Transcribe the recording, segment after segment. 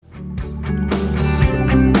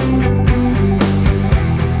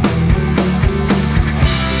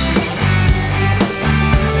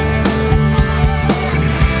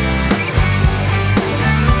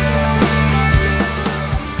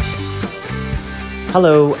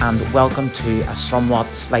Hello and welcome to a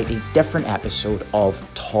somewhat slightly different episode of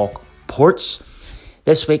Talk Ports.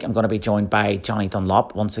 This week I'm going to be joined by Johnny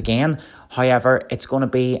Dunlop once again. However, it's going to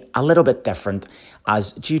be a little bit different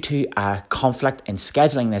as due to a conflict in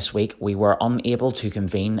scheduling this week, we were unable to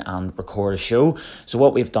convene and record a show. So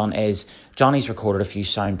what we've done is Johnny's recorded a few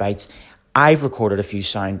sound bites. I've recorded a few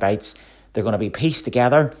sound bites. They're going to be pieced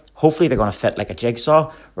together. Hopefully they're going to fit like a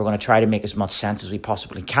jigsaw. We're going to try to make as much sense as we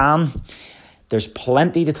possibly can. There's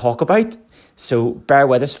plenty to talk about, so bear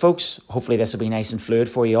with us, folks. Hopefully this will be nice and fluid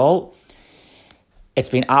for you all. It's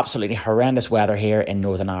been absolutely horrendous weather here in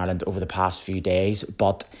Northern Ireland over the past few days,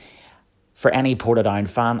 but for any Portadown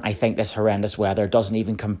fan, I think this horrendous weather doesn't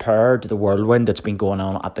even compare to the whirlwind that's been going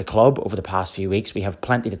on at the club over the past few weeks. We have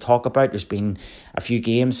plenty to talk about. There's been a few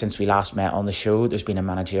games since we last met on the show. There's been a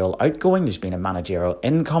managerial outgoing. There's been a managerial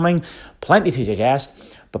incoming. Plenty to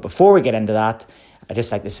digest. But before we get into that, I'd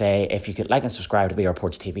just like to say, if you could like and subscribe to the BR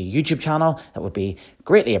Ports TV YouTube channel, that would be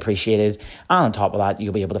greatly appreciated. And on top of that,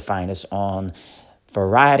 you'll be able to find us on a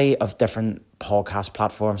variety of different podcast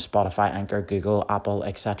platforms, Spotify, Anchor, Google, Apple,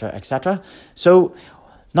 etc., etc. So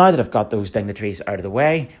now that I've got those dignitaries out of the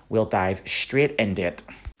way, we'll dive straight into it.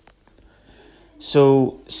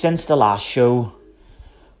 So since the last show,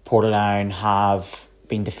 Portadown have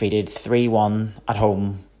been defeated 3-1 at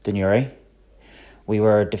home to Newry. We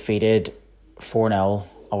were defeated 4-0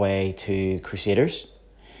 away to Crusaders,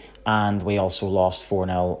 and we also lost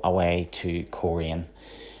 4-0 away to Coleraine.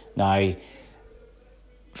 Now,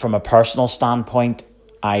 from a personal standpoint,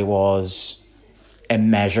 I was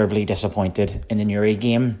immeasurably disappointed in the Newry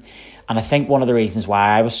game, and I think one of the reasons why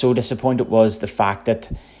I was so disappointed was the fact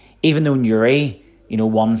that even though Newry,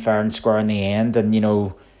 won fair and square in the end, and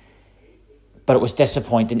but it was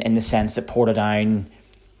disappointing in the sense that Portadown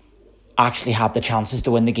actually had the chances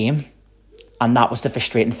to win the game. And that was the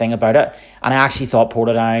frustrating thing about it. And I actually thought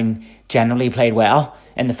Portadown generally played well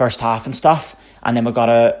in the first half and stuff. And then we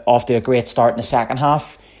got off to a great start in the second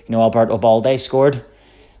half. Alberto Balde scored.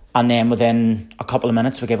 And then within a couple of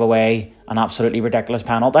minutes, we gave away an absolutely ridiculous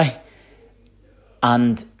penalty.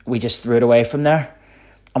 And we just threw it away from there.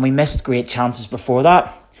 And we missed great chances before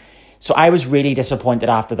that. So I was really disappointed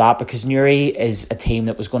after that because Newry is a team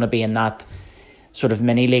that was going to be in that sort of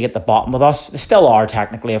mini league at the bottom with us. They still are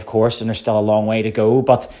technically, of course, and there's still a long way to go,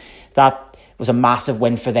 but that was a massive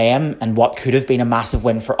win for them and what could have been a massive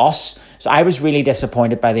win for us. So I was really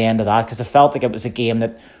disappointed by the end of that because I felt like it was a game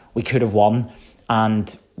that we could have won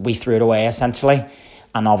and we threw it away essentially.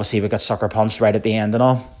 And obviously we got sucker punched right at the end and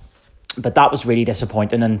all. But that was really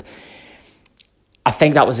disappointing, and I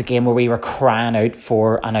think that was a game where we were crying out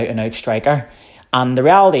for an out-and-out striker. And the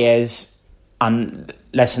reality is, and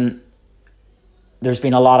listen, there's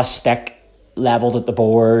been a lot of stick levelled at the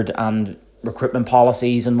board and recruitment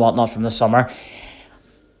policies and whatnot from the summer.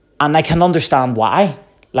 And I can understand why.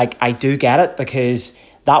 I do get it, because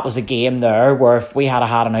that was a game there where if we had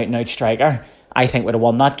had an out-and-out striker, I think we'd have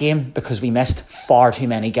won that game because we missed far too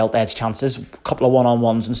many gilt-edged chances, a couple of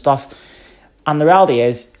one-on-ones and stuff. And the reality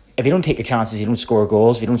is, if you don't take your chances, you don't score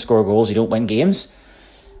goals. If you don't score goals, you don't win games.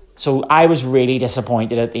 So I was really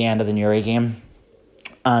disappointed at the end of the Newry game.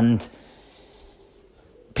 And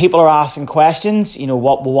people are asking questions,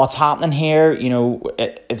 what's happening here?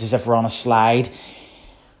 It's as if we're on a slide.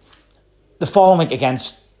 The following week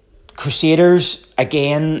against Crusaders,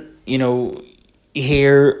 again, you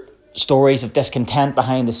hear stories of discontent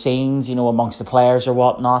behind the scenes, amongst the players or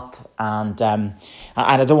whatnot. And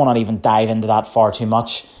I don't want to even dive into that far too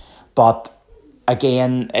much. But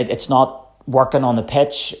again, it's not working on the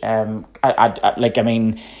pitch. I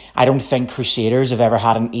don't think Crusaders have ever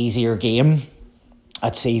had an easier game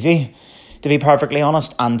at CV, to be perfectly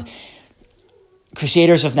honest. And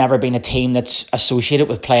Crusaders have never been a team that's associated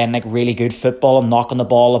with playing really good football and knocking the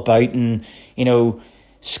ball about and,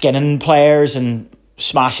 skinning players and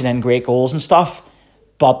smashing in great goals and stuff.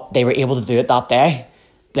 But they were able to do it that day.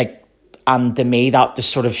 And to me, that just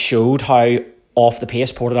sort of showed how off the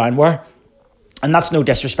pace Portadown were. And that's no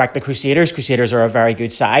disrespect to Crusaders. Crusaders are a very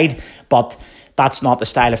good side, but that's not the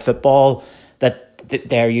style of football that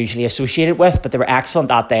they're usually associated with. But they were excellent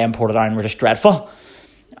that day, and Portadown were just dreadful.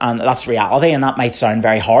 And that's reality, and that might sound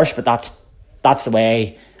very harsh, but that's the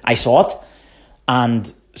way I saw it.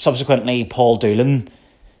 And subsequently, Paul Doolan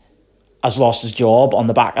has lost his job on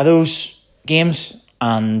the back of those games,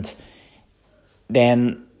 and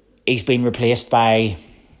then he's been replaced by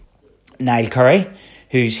Niall Curry,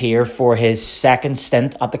 who's here for his second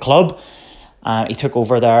stint at the club. He took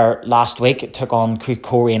over there last week, took on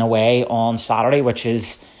Coleraine away on Saturday, which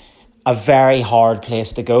is a very hard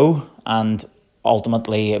place to go, and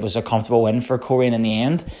ultimately it was a comfortable win for Coleraine in the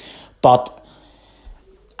end. But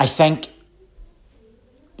I think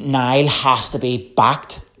Niall has to be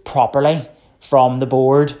backed properly from the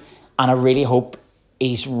board, and I really hope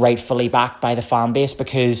he's rightfully backed by the fan base,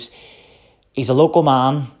 because he's a local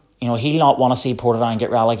man. You know, he'll not want to see Portadown get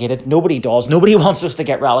relegated. Nobody does. Nobody wants us to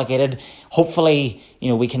get relegated. Hopefully, you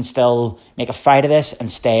know, we can still make a fight of this and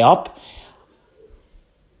stay up.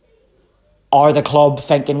 Are the club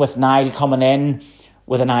thinking with Niall coming in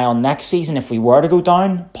with an eye on next season if we were to go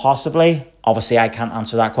down? Possibly. Obviously, I can't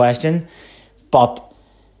answer that question. But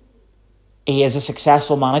he is a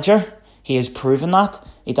successful manager. He has proven that.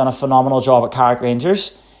 He done a phenomenal job at Carrick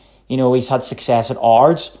Rangers. You know, he's had success at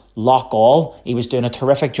Ards, Loughgall. He was doing a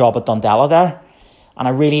terrific job at Dundela there. And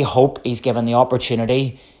I really hope he's given the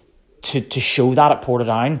opportunity to show that at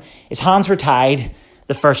Portadown. His hands were tied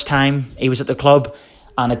the first time he was at the club,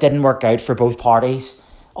 and it didn't work out for both parties.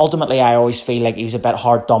 Ultimately, I always feel like he was a bit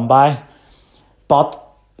hard done by. But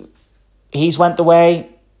he's went the way.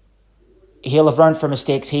 He'll have learned from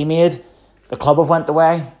mistakes he made. The club have went the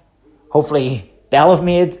way. Hopefully, they'll have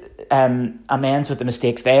made amends with the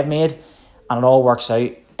mistakes they have made, and it all works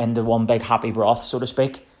out into one big happy broth, so to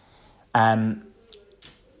speak. And,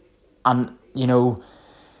 you know,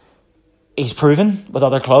 he's proven with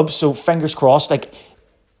other clubs, so fingers crossed. Like,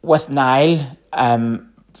 with Niall,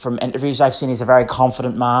 from interviews I've seen, he's a very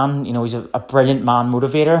confident man. You know, he's a brilliant man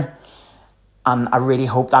motivator, and I really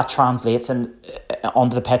hope that translates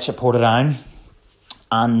onto the pitch at Portadown.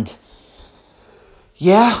 And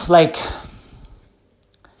yeah, like,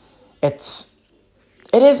 it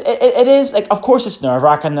is like, of course it's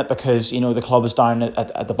nerve-wracking, that because, you know, the club is down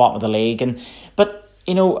at the bottom of the league, but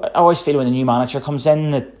you know, I always feel when a new manager comes in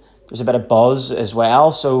that there's a bit of buzz as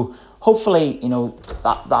well. So hopefully, you know,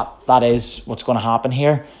 that is what's going to happen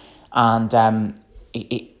here, and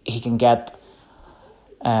he can get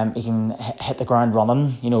he can hit the ground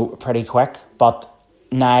running, you know, pretty quick. But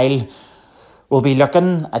Niall will be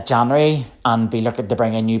looking at January and be looking to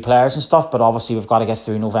bring in new players and stuff, but obviously we've got to get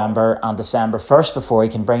through November and December first before he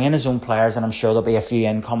can bring in his own players, and I'm sure there'll be a few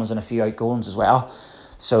incomings and a few outgoings as well.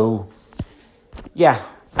 So yeah,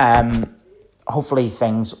 hopefully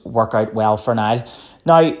things work out well for Niall.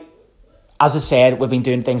 Now, as I said, we've been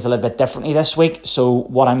doing things a little bit differently this week, so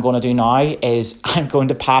what I'm going to do now is I'm going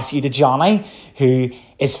to pass you to Johnny, who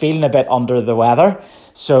is feeling a bit under the weather.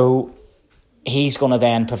 So he's going to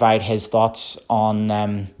then provide his thoughts on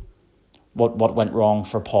what went wrong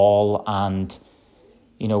for Paul, and,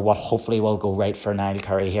 you know, what hopefully will go right for Niall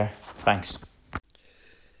Curry here. Thanks.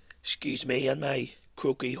 Excuse me and my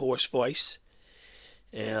croaky hoarse voice.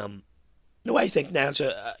 No, I think Niall's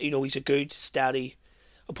he's a good, steady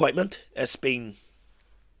appointment. It's been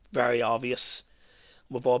very obvious.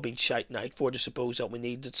 We've all been shouting out for it, I suppose, that we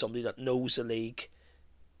needed somebody that knows the league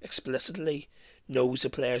explicitly, knows the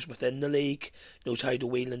players within the league, knows how to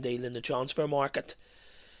wheel and deal in the transfer market.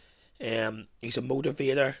 He's a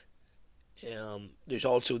motivator. There's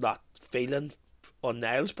also that feeling on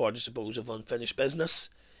Niall's part, I suppose, of unfinished business.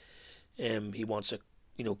 He wants to,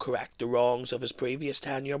 correct the wrongs of his previous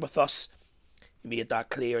tenure with us. He made that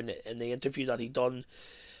clear in the interview that he done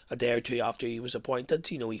a day or two after he was appointed.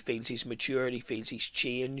 He feels he's matured, he feels he's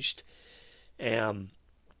changed. He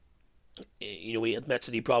admits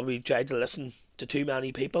that he probably tried to listen to too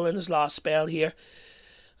many people in his last spell here,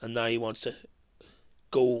 and now he wants to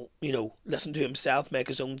go, listen to himself, make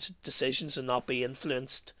his own decisions, and not be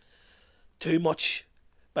influenced too much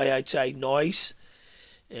by outside noise.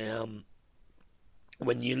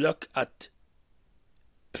 When you look at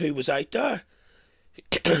who was out there,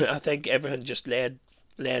 I think everything just led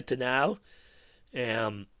to Niall.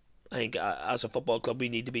 I think as a football club we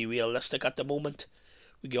need to be realistic at the moment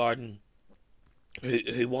regarding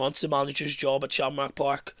who wants the manager's job at Shamrock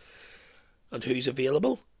Park and who's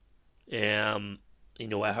available. I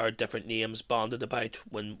heard different names banded about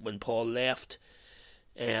when Paul left.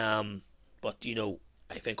 But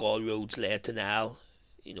I think all roads led to Niall.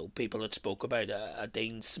 People that spoke about a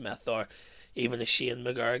Dean Smith or even a Shane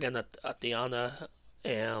McGurgan at Diana.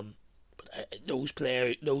 But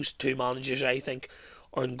those two managers, I think,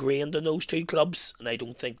 are ingrained in those two clubs, and I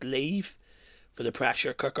don't think leave for the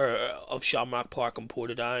pressure cooker of Shamrock Park and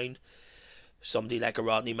Portadown. Somebody like a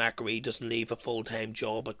Rodney McAree doesn't leave a full-time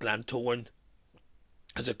job at Glentoran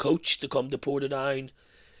as a coach to come to Portadown.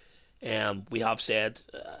 We have said,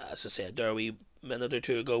 as I said there a wee minute or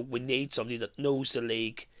two ago, we need somebody that knows the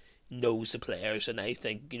league, knows the players, and I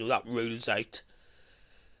think that rules out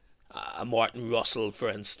a Martin Russell, for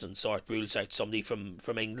instance, or it rules out somebody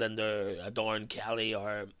from England, or a Darren Kelly,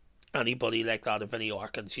 or anybody like that, or Vinnie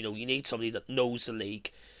Arkins. You need somebody that knows the league.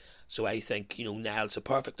 So I think Niall's a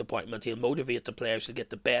perfect appointment. He'll motivate the players, he'll get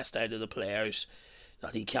the best out of the players.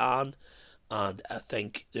 that he can, and I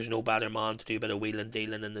think there's no better man to do a bit of wheeling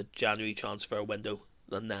dealing in the January transfer window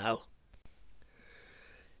than Niall.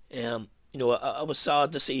 I was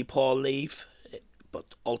sad to see Paul leave, but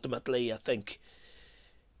ultimately I think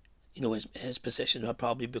his position had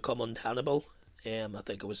probably become untenable. I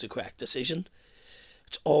think it was the correct decision.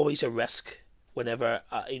 It's always a risk whenever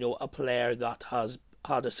a player that has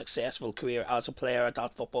had a successful career as a player at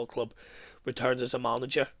that football club returns as a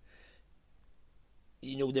manager.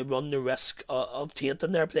 They run the risk of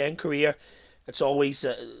tainting their playing career. It's always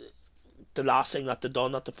the last thing that they've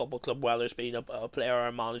done at the football club, whether it's been a player or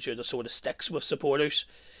a manager, that sort of sticks with supporters.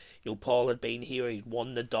 Paul had been here, he'd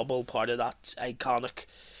won the double, part of that iconic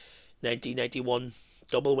 1991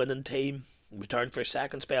 double winning team, returned for a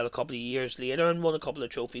second spell a couple of years later and won a couple of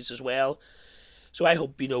trophies as well. So I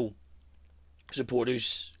hope,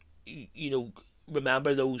 supporters,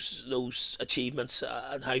 remember those achievements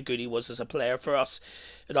and how good he was as a player for us.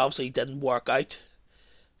 It obviously didn't work out,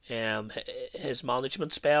 his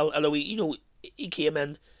management spell, although he came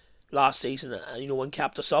in last season and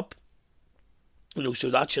kept us up, so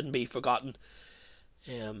that shouldn't be forgotten.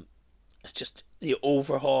 It's just the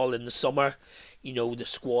overhaul in the summer, the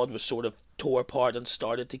squad was sort of tore apart and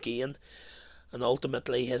started to gain, and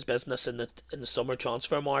ultimately his business in the summer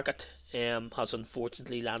transfer market has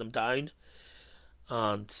unfortunately let him down,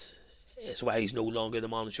 and it's why he's no longer the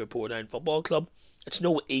manager of Portadown Football Club. It's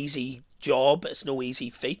no easy job, it's no easy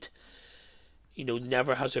feat.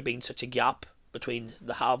 Never has there been such a gap between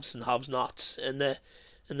the haves and have-nots in the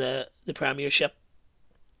Premiership.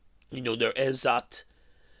 There is that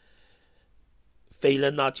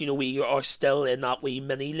feeling that we are still in that wee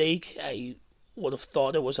mini league. I would have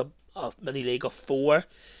thought it was a mini league of 4.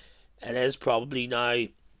 It is probably now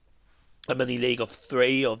a mini league of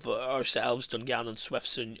 3 of ourselves, Dungannon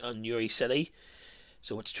Swifts and Newry City.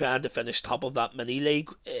 So it's trying to finish top of that mini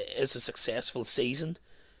league is a successful season,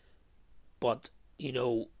 but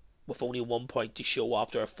with only 1 point to show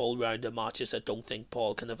after a full round of matches, I don't think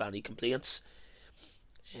Paul can have any complaints.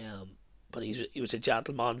 But he was a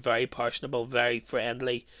gentleman, very personable, very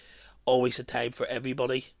friendly, always had time for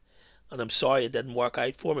everybody, and I'm sorry it didn't work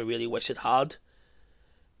out for him. I really wish it had.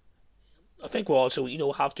 I think we also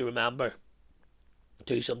have to remember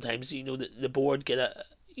too, sometimes the board get a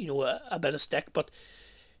bit of stick, but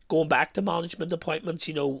going back to management appointments,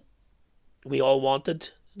 we all wanted,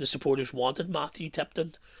 the supporters wanted Matthew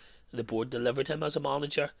Tipton. The board delivered him as a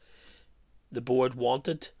manager. The board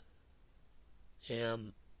wanted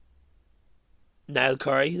Niall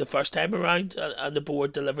Curry the first time around, and the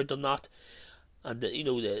board delivered on that. And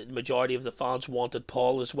the majority of the fans wanted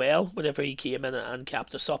Paul as well whenever he came in and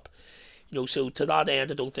kept us up. So to that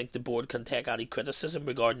end, I don't think the board can take any criticism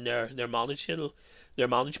regarding their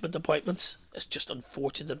management appointments. It's just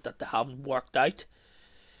unfortunate that they haven't worked out.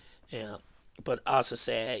 But as I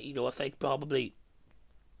say, I think probably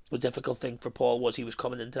the difficult thing for Paul was he was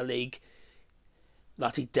coming into a league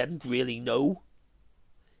that he didn't really know.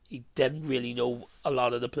 He didn't really know a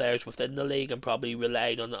lot of the players within the league and probably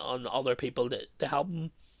relied on other people to help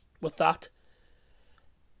him with that.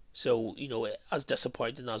 So, as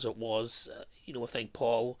disappointing as it was, I think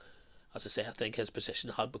Paul, as I say, I think his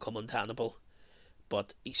position had become untenable.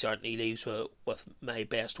 But he certainly leaves with my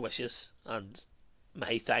best wishes and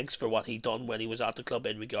my thanks for what he done when he was at the club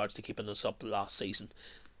in regards to keeping us up last season.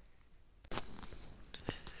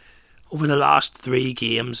 Over the last 3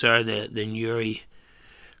 games are the Newry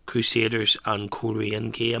Crusaders and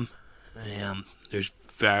Coleraine game. There's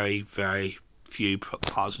very, very few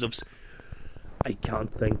positives. I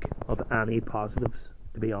can't think of any positives,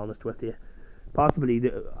 to be honest with you. Possibly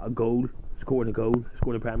scoring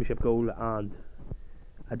a Premiership goal, and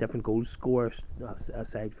a different goal scorer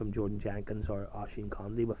aside from Jordan Jenkins or Oisin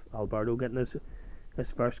Conley, with Alberto getting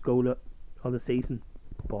his first goal of the season.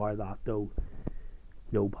 Bar that though,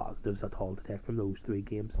 no positives at all to take from those 3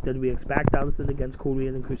 games. Did we expect anything against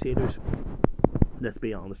Coleraine and Crusaders? Let's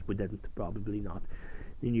be honest, we didn't. Probably not.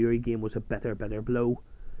 The Newry game was a bitter blow.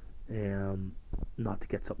 Not to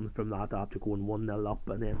get something from that after going 1-0 up,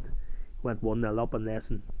 and then went 1-0 up, and less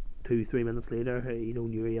than 2-3 minutes later,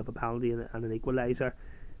 Newry have a penalty and an equaliser,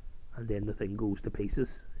 and then the thing goes to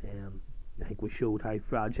pieces. I think we showed how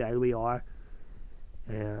fragile we are.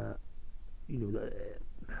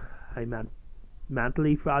 How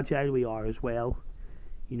mentally fragile we are as well.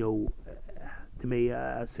 To me,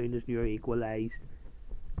 as soon as Newry equalised,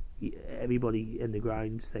 everybody in the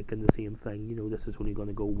ground's thinking the same thing. This is only going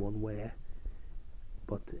to go one way.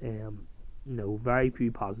 But very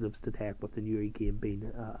few positives to take, with the Newry game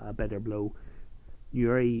being a bitter blow.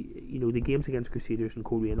 Newry, the games against Crusaders and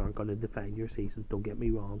Coleraine aren't going to define your season, don't get me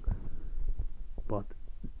wrong. but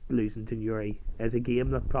losing to Newry is a game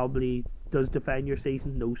that probably does define your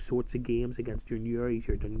season. Those sorts of games against your Newrys,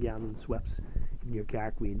 your Dungannon Swifts, and your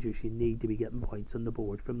Carrick Rangers, you need to be getting points on the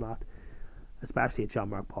board from that, especially at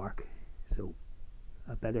Shamrock Park. So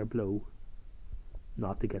a better blow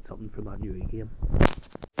not to get something from that Newry game.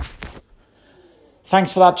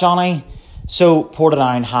 Thanks for that, Johnny. So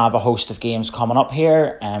Portadown have a host of games coming up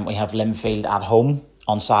here, and we have Linfield at home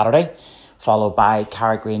on Saturday, followed by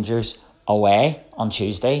Carrick Rangers away on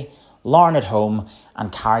Tuesday, Larne at home,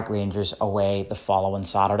 and Carrick Rangers away the following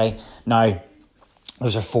Saturday. Now,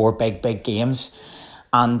 those are 4 big games,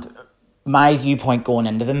 and my viewpoint going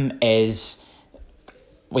into them is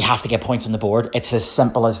we have to get points on the board. It's as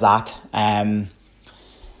simple as that. I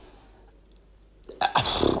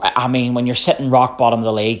mean, when you're sitting rock bottom of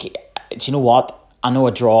the league, do you know what? I know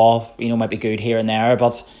a draw, might be good here and there,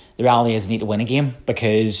 but the reality is you need to win a game,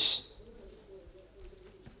 because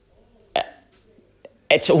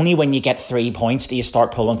it's only when you get 3 points do you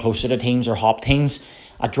start pulling closer to teams or hop teams.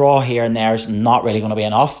 A draw here and there is not really going to be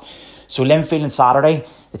enough. So Linfield on Saturday,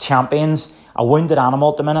 the champions, a wounded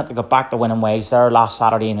animal at the minute. They got back to winning ways there last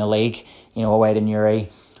Saturday in the league, away to Newry.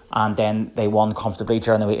 And then they won comfortably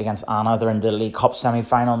during the week against Anna. They're in the League Cup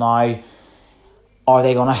semi-final now. Are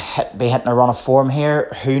they going to be hitting a run of form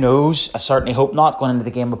here? Who knows? I certainly hope not, going into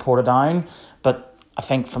the game with Portadown. But I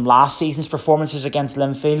think from last season's performances against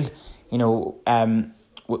Linfield,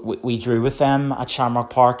 we drew with them at Shamrock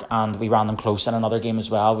Park, and we ran them close in another game as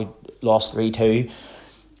well. We lost 3-2.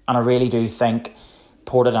 And I really do think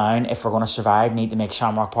Portadown, if we're going to survive, need to make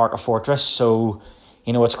Shamrock Park a fortress. So,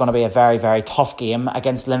 it's going to be a very, very tough game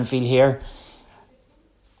against Linfield here.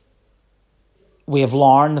 We have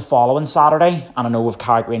Larne the following Saturday, and I know we've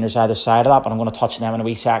Carrick Rangers either side of that, but I'm going to touch them in a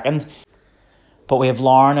wee second. But we have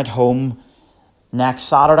Larne at home next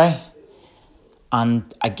Saturday.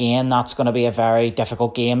 And again, that's going to be a very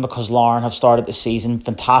difficult game, because Larne have started the season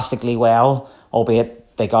fantastically well,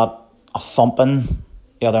 albeit they got a thumping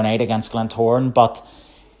the other night against Glentoran. But,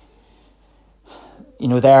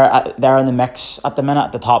 they're in the mix at the minute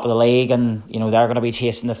at the top of the league, and, they're going to be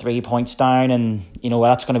chasing the 3 points down, and,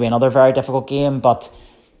 that's going to be another very difficult game. But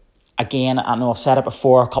again, I know I've said it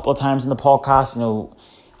before a couple of times in the podcast,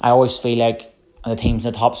 I always feel like the teams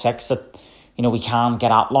in the top 6 that, we can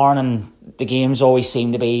get at Larne, and the games always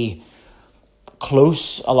seem to be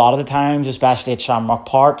close a lot of the times, especially at Shamrock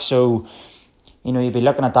Park. So, you'd be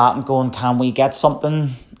looking at that and going, can we get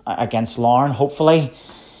something against Larne? Hopefully.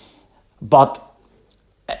 But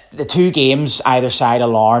the 2 games either side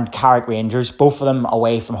of Larne, Carrick Rangers, both of them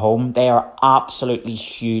away from home, they are absolutely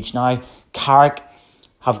huge now. Carrick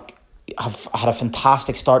have had a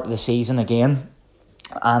fantastic start to the season again,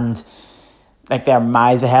 and they're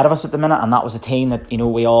miles ahead of us at the minute, and that was a team that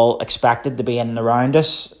we all expected to be in and around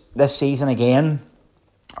us this season again.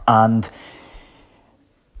 And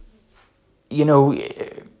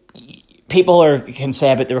people can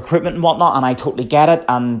say about the recruitment and whatnot, and I totally get it.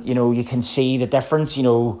 And you can see the difference.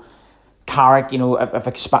 Carrick,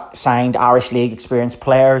 have signed Irish League experienced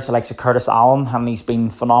players like Curtis Allen, and he's been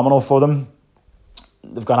phenomenal for them.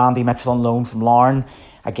 They've got Andy Mitchell on loan from Larne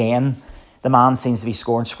again. The man seems to be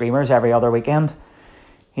scoring screamers every other weekend.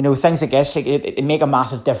 Things like this, it make a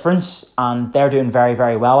massive difference, and they're doing very,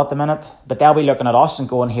 very well at the minute. But they'll be looking at us and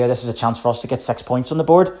going, here, this is a chance for us to get 6 points on the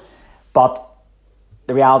board. But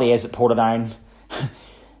the reality is at Portadown,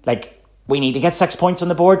 we need to get 6 points on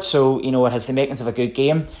the board, so, it has the makings of a good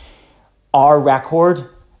game. Our record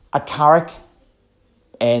at Carrick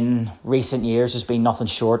in recent years has been nothing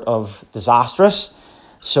short of disastrous.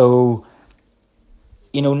 So,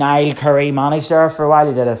 Niall Curry managed there for a while.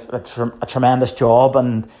 He did a tremendous job,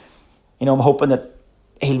 and, I'm hoping that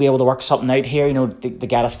he'll be able to work something out here, to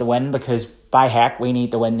get us the win, because by heck, we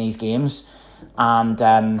need to win these games. And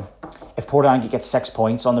if Portadown could get 6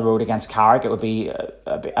 points on the road against Carrick, it would be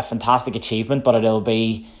a fantastic achievement, but it'll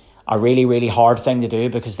be a really, really hard thing to do,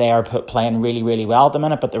 because they are playing really, really well at the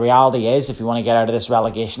minute. But the reality is, if you want to get out of this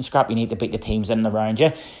relegation scrap, you need to beat the teams in and around you.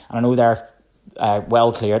 And I know they're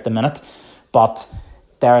well clear at the minute, but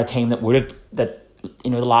they're a team that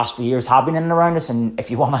the last few years have been in and around us, and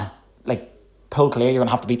if you want to pull clear, you're going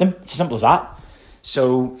to have to beat them. It's as simple as that.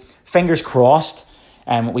 So fingers crossed,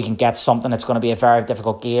 we can get something. It's going to be a very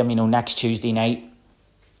difficult game. Next Tuesday night,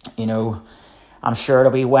 I'm sure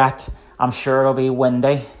it'll be wet. I'm sure it'll be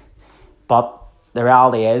windy, but the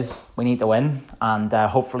reality is we need to win, and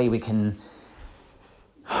hopefully we can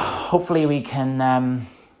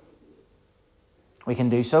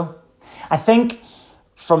do so. I think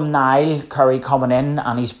from Niall Curry coming in,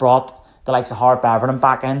 and he's brought the likes of Hart Beverton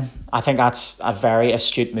back in, I think that's a very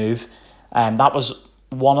astute move. That was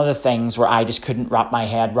one of the things where I just couldn't wrap my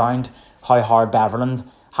head around how hard Beverland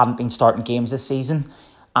hadn't been starting games this season.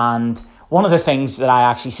 And one of the things that I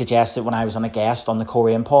actually suggested when I was on a guest on the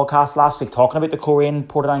Korean podcast last week, talking about the Korean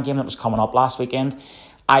Portadown game that was coming up last weekend,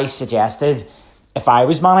 I suggested if I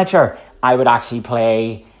was manager, I would actually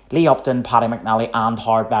play Lee Upton, Paddy McNally and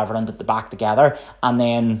Howard Beverland at the back together. And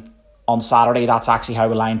then on Saturday, that's actually how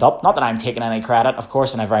we lined up. Not that I'm taking any credit, of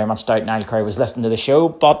course, and I very much doubt Niall Curry was listening to the show,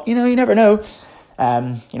 but, you never know.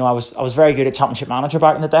 I was very good at Championship Manager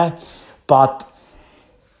back in the day, but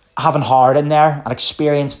having Howard in there, an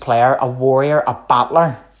experienced player, a warrior, a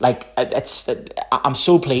battler, I'm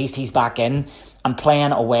so pleased he's back in and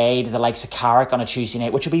playing away to the likes of Carrick on a Tuesday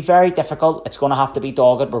night, which will be very difficult. It's going to have to be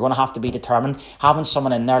dogged. We're going to have to be determined. Having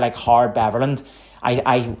someone in there like Howard Beverland,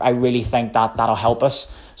 I really think that'll help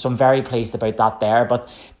us. So I'm very pleased about that there. But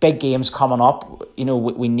big games coming up,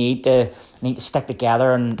 we need to stick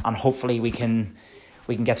together and hopefully we can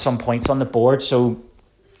get some points on the board. So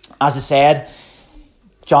as I said,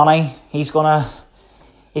 Johnny, he's gonna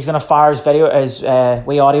fire his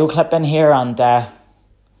wee audio clip in here and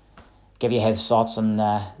give you his thoughts on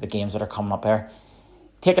the games that are coming up here.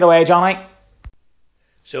 Take it away, Johnny.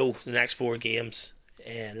 So the next 4 games,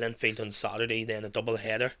 Linfield on Saturday, then a double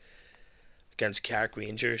header against Carrick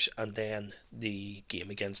Rangers, and then the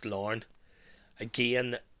game against Larne.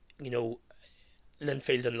 Again,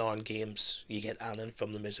 Linfield and Larne games, you get anything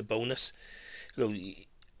from them as a bonus. The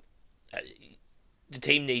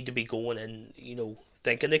team need to be going in,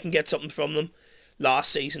 thinking they can get something from them.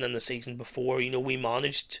 Last season and the season before, we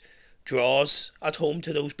managed draws at home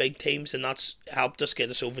to those big teams, and that's helped us get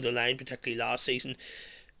us over the line, particularly last season,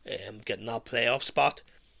 getting that playoff spot.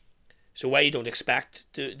 So while you don't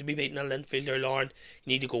expect to be beating a Linfield or Larne,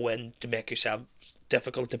 you need to go in to make yourself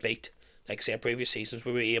difficult to beat. Like say previous seasons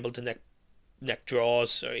where we were able to nick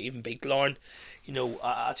draws or even beat Larne,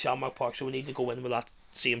 at Shamrock Park. So we need to go in with that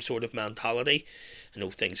same sort of mentality. I know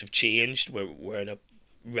things have changed. We're in a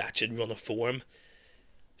wretched run of form.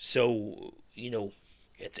 So,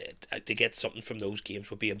 to get something from those games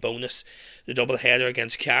would be a bonus. The double header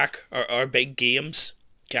against Carrick are big games.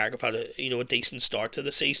 Carrick have had a decent start to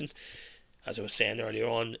the season. As I was saying earlier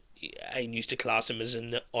on, I used to class them as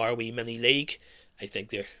in our wee mini league. I think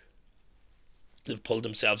they've pulled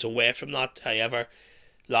themselves away from that. However,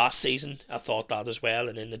 last season I thought that as well,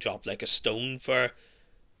 and then they dropped like a stone for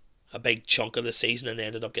a big chunk of the season and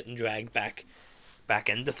ended up getting dragged back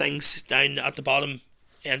into things down at the bottom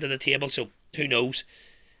end of the table. So who knows?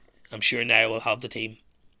 I'm sure now we'll have the team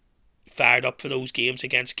fired up for those games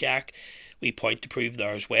against Carrick. We point to prove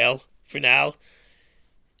there as well for Niall.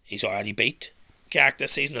 He's already beat Carrick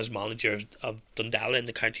this season as manager of Dundalk in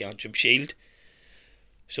the County Antrim Shield.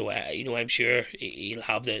 So I'm sure he'll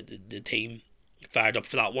have the team fired up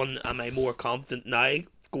for that one. Am I more confident now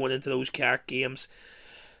going into those Carrick games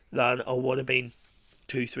than I would have been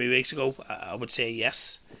 2-3 weeks ago? I would say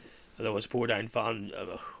yes. Although as a Portadown fan,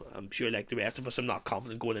 I'm sure like the rest of us, I'm not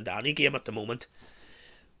confident going into any game at the moment.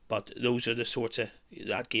 But those are the sorts of,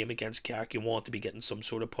 that game against Carrick, you want to be getting some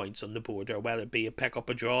sort of points on the board, or whether it be a pick up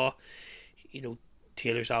a draw.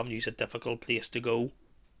 Taylor's Avenue is a difficult place to go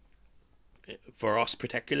for us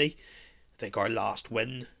particularly. I think our last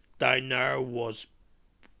win down there was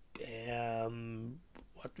round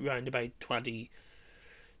about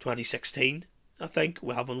 2016. I think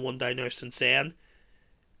we haven't won down there since then.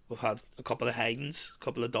 We've had a couple of hidings, a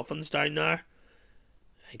couple of duffins down there.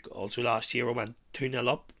 I think also last year we went 2-0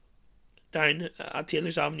 up down at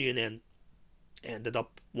Taylor's Avenue, and then ended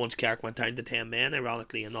up, once Carrick went down to 10 men,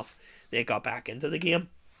 ironically enough, they got back into the game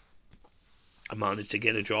and managed to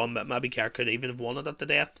get a draw. Maybe Carrick could even have won it at the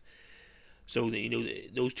death. So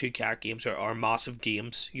those 2 Carrick games are massive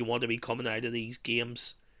games. You want to be coming out of these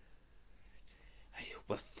games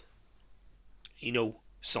with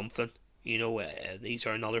something. These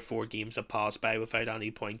are another 4 games that pass by without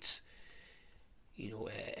any points.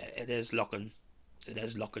 It is looking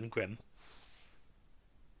grim.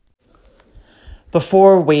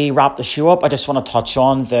 Before we wrap the show up, I just want to touch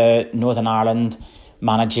on the Northern Ireland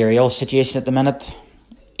managerial situation at the minute.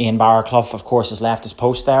 Ian Barraclough, of course, has left his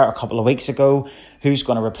post there a couple of weeks ago. Who's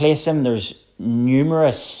going to replace him? There's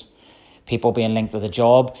numerous people being linked with a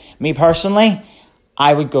job. Me personally,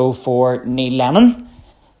 I would go for Neil Lennon,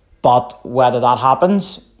 but whether that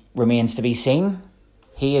happens remains to be seen.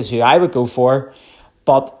 He is who I would go for,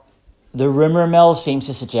 but the rumour mill seems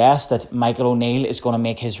to suggest that Michael O'Neill is going to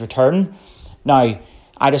make his return. Now,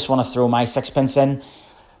 I just want to throw my sixpence in.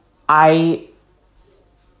 I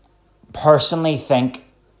personally think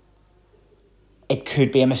it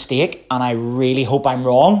could be a mistake, and I really hope I'm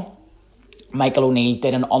wrong. Michael O'Neill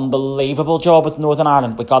did an unbelievable job with Northern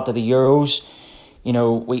Ireland. We got to the Euros, you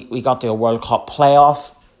know, we got to a World Cup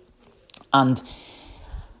playoff, and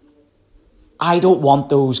I don't want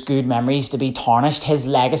those good memories to be tarnished, his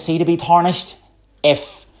legacy to be tarnished,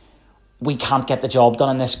 if we can't get the job done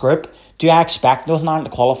in this group. Do I expect Northern Ireland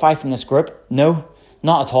to qualify from this group? No,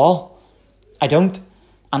 not at all. I don't.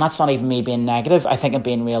 And that's not even me being negative. I think I'm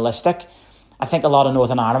being realistic. I think a lot of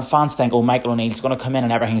Northern Ireland fans think, oh, Michael O'Neill's going to come in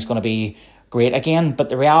and everything's going to be great again. But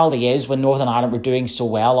the reality is, when Northern Ireland were doing so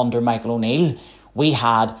well under Michael O'Neill, we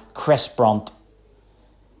had Chris Brunt,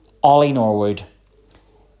 Ollie Norwood,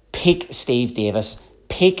 peak Steve Davis,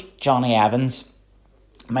 peak Johnny Evans,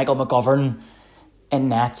 Michael McGovern in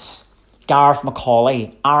nets, Gareth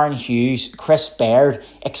McCauley, Aaron Hughes, Chris Baird,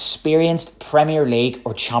 experienced Premier League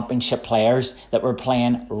or Championship players that were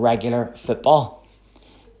playing regular football.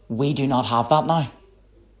 We do not have that now.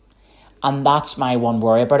 And that's my one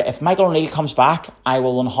worry about it. If Michael O'Neill comes back, I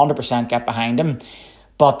will 100% get behind him.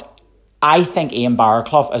 But I think Ian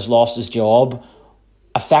Barraclough has lost his job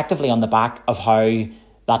effectively on the back of how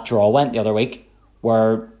that draw went the other week,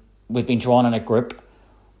 where we've been drawn in a group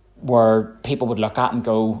where people would look at and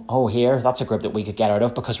go, oh, here, that's a group that we could get out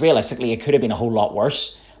of, because realistically it could have been a whole lot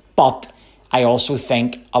worse. But I also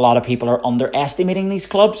think a lot of people are underestimating these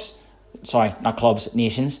clubs. Sorry, not clubs,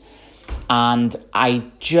 nations. And I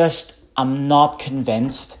just am not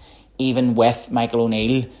convinced, even with Michael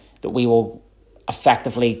O'Neill, that we will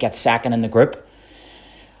effectively get second in the group.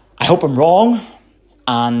 I hope I'm wrong,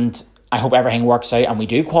 and I hope everything works out and we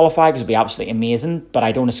do qualify, because it'd be absolutely amazing, but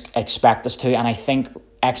I don't expect us to. And I think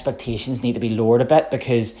expectations need to be lowered a bit,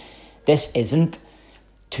 because this isn't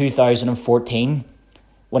 2014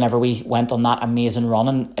 whenever we went on that amazing run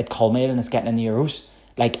and it culminated in us getting in the Euros.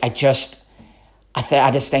 Like, I just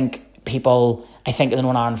think people, I think the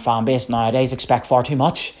Northern Ireland fan base nowadays expect far too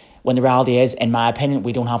much, when the reality is, in my opinion,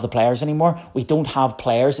 we don't have the players anymore. We don't have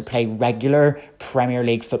players that play regular Premier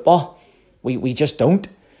League football. We just don't.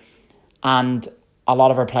 And a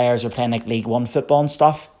lot of our players are playing like League One football and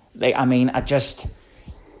stuff. Like, I mean, I just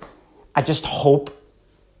hope,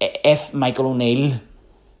 if Michael O'Neill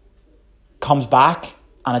comes back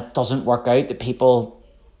and it doesn't work out, that people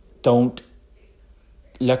don't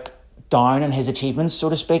look down on his achievements, so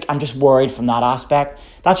to speak. I'm just worried from that aspect.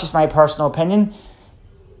 That's just my personal opinion.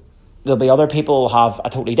 There'll be other people who have a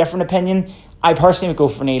totally different opinion. I personally would go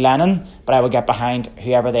for Neil Lennon, but I would get behind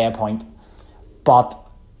whoever they appoint. But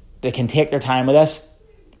they can take their time with this.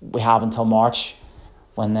 We have until March,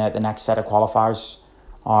 when the next set of qualifiers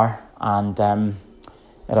are. And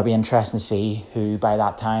it'll be interesting to see who by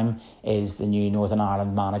that time is the new Northern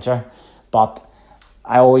Ireland manager. But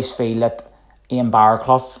I always feel that Ian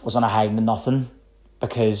Barraclough was on a hiding to nothing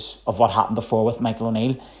because of what happened before with Michael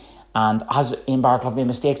O'Neill. And has Ian Barraclough made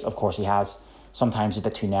mistakes? Of course he has. Sometimes a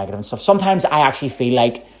bit too negative and stuff. Sometimes I actually feel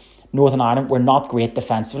like Northern Ireland, we're not great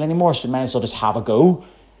defensively anymore, so we might as well just have a go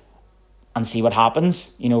and see what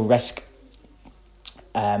happens. You know, risk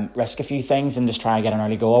a few things and just try and get an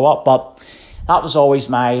early goal or what. But that was always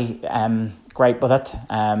my gripe with it.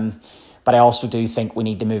 But I also do think we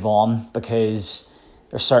need to move on, because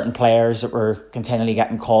there's certain players that were continually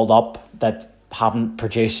getting called up that haven't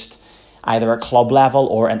produced either at club level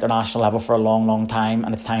or international level for a long, long time,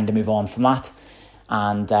 and it's time to move on from that.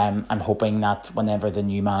 And I'm hoping that whenever the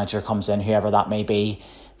new manager comes in, whoever that may be,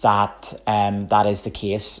 that that is the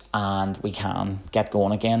case and we can get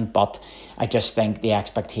going again. But I just think the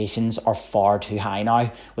expectations are far too high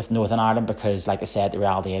now with Northern Ireland, because, like I said, the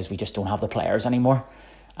reality is we just don't have the players anymore.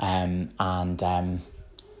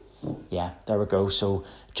 Yeah, there we go. So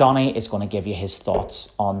Johnny is going to give you his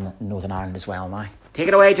thoughts on Northern Ireland as well now. Take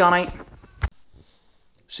it away, Johnny.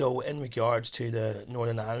 So, in regards to the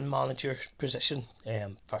Northern Ireland manager position,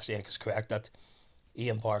 firstly, I think it's correct that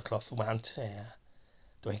Ian Barraclough went.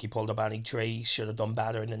 Don't think he pulled up any trees. Should have done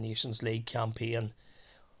better in the Nations League campaign.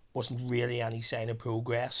 Wasn't really any sign of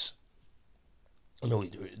progress. I know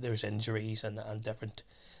there's injuries and different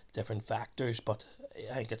factors, but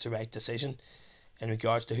I think it's the right decision. In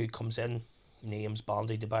regards to who comes in, names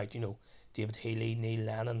bandied about, David Healy, Neil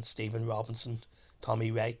Lennon, Stephen Robinson,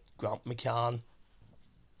 Tommy Wright, Grant McCann.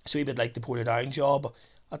 So a bit like the Portadown job.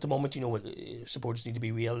 At the moment, supporters need to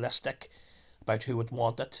be realistic about who would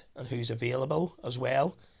want it and who's available as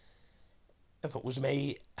well. If it was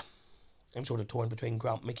me, I'm sort of torn between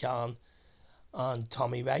Grant McCann and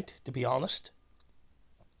Tommy Wright, to be honest.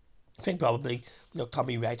 I think probably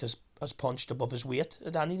Tommy Wright has punched above his weight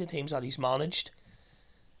at any of the teams that he's managed.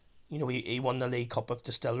 He won the League Cup of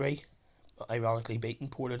Distillery, ironically beaten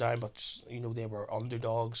Portadown, but they were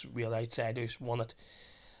underdogs, real outsiders, won it.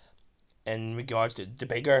 in regards to the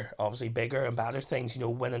bigger and better things,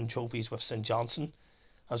 winning trophies with St Johnstone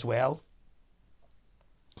as well.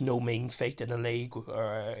 No mean feat in a league,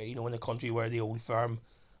 or in a country where the Old Firm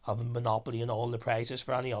have a monopoly on all the prizes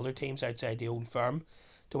for any other teams outside the Old Firm.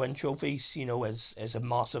 To win trophies, is a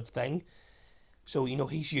massive thing. So,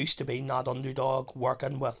 he's used to being that underdog,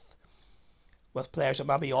 working with players that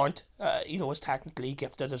maybe aren't, as technically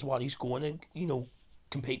gifted as what he's going and,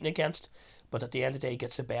 competing against. But at the end of the day, he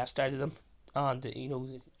gets the best out of them. And,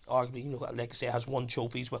 arguably, like I say, has won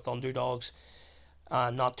trophies with underdogs.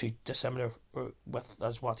 Not too dissimilar with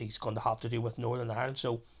as what he's going to have to do with Northern Ireland.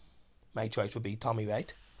 So, my choice would be Tommy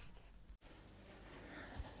Wright.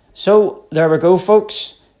 So, there we go,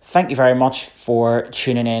 folks. Thank you very much for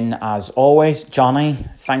tuning in as always. Johnny,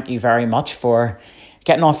 thank you very much for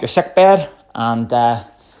getting off your sickbed and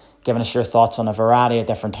giving us your thoughts on a variety of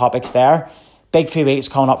different topics there. Big few weeks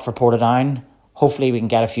coming up for Portadown. Hopefully we can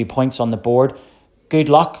get a few points on the board. Good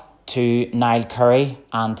luck to Niall Curry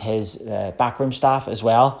and his backroom staff as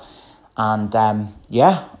well. And I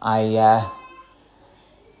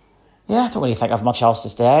don't really think I have much else to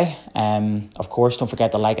say. Of course, don't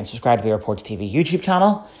forget to like and subscribe to the Reports TV YouTube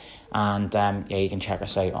channel. And you can check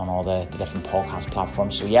us out on all the different podcast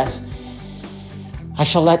platforms. So yes, I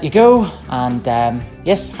shall let you go. And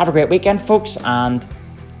yes, have a great weekend, folks. And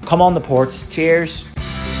come on the Ports. Cheers.